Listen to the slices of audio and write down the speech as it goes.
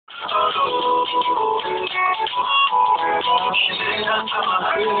If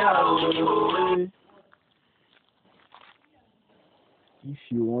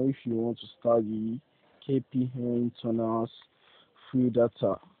you want to start the KPN Tunnels free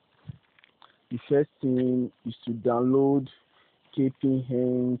data, the first thing is to download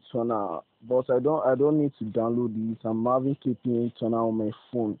KPN Tunnel. But I don't need to download it. I'm having KPN Tunnel on my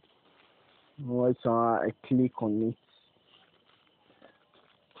phone. Right now I click on it.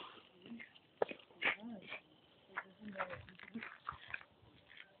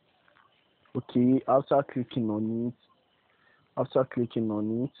 Okay, after clicking on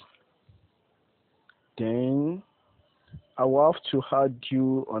it, then I will have to add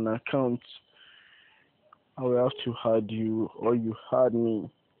you an account. I will have to add you, or you add me.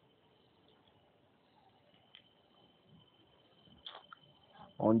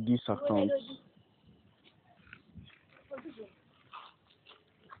 On this account.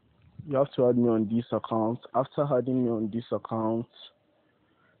 You have to add me on this account. After adding me on this account,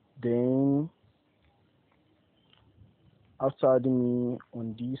 then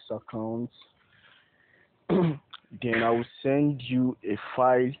then I will send you a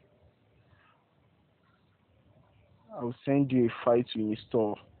file. To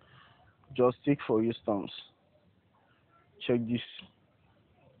install. Just take for instance. Check this.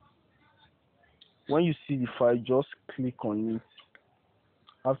 When you see the file, just click on it.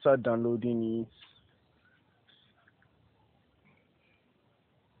 After downloading it,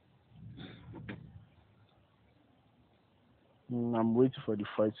 I'm waiting for the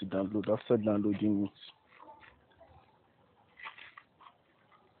file to download. After downloading it,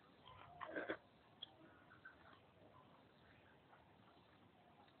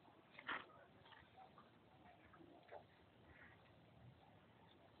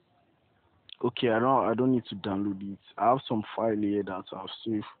 okay, I don't need to download it. I have some file here that I've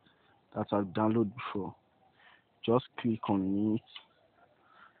saved, that I've downloaded before. Just click on it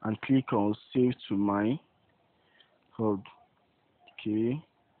and click on save to my hub. Okay,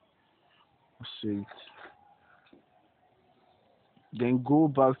 save it. Then go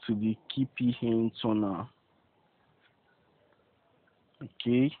back to the KPN Tunnel.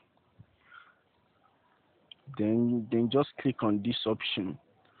 Okay, then just click on this option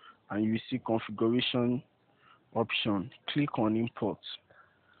and you see configuration option. Click on import.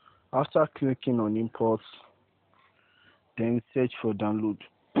 After clicking on import, then search for download.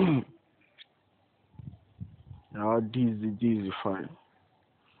 Now this is the file.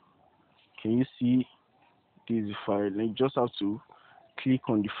 Can you see? This is the file. Then you just have to click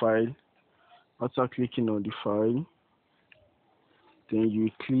on the file. After clicking on the file, then you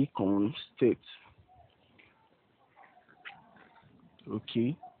click on state.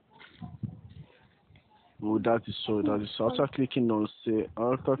 Okay. Oh, that is so. After clicking on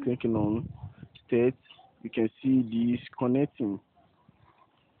state, you can see this connecting.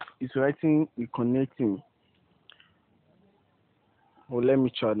 It's writing connecting. Oh, let me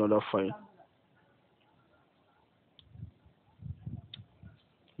try another file.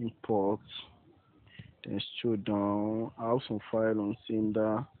 Import. Then scroll down. I have some file on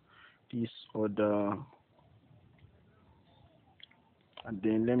sender. This other. And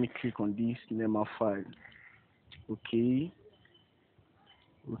then let me click on this NEMA file. Okay,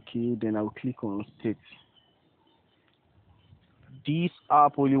 then I'll click on state. This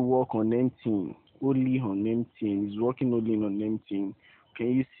app only work on M10, It's working only on M10.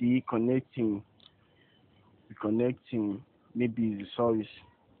 Can you see connecting? Maybe it's the service.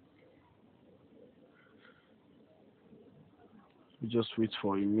 We just wait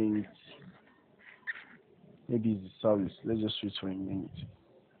for a minute. Maybe it's the service. Let's just wait for a minute.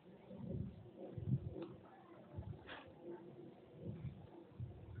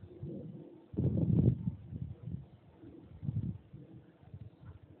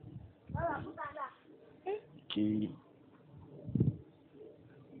 Okay.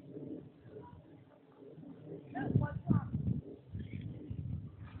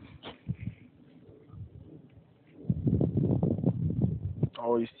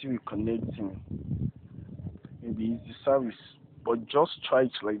 Oh, it's still connecting. Maybe it's the service. But just try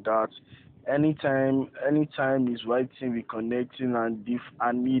it like that. Anytime it's writing reconnecting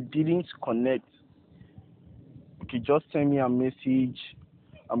and it didn't connect. Okay, just send me a message.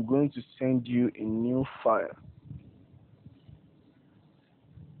 I'm going to send you a new file.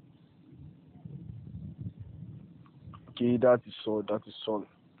 Okay, that is all.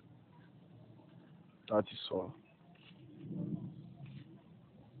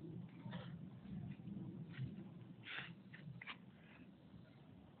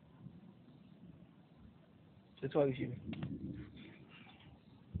 C'est toi aussi.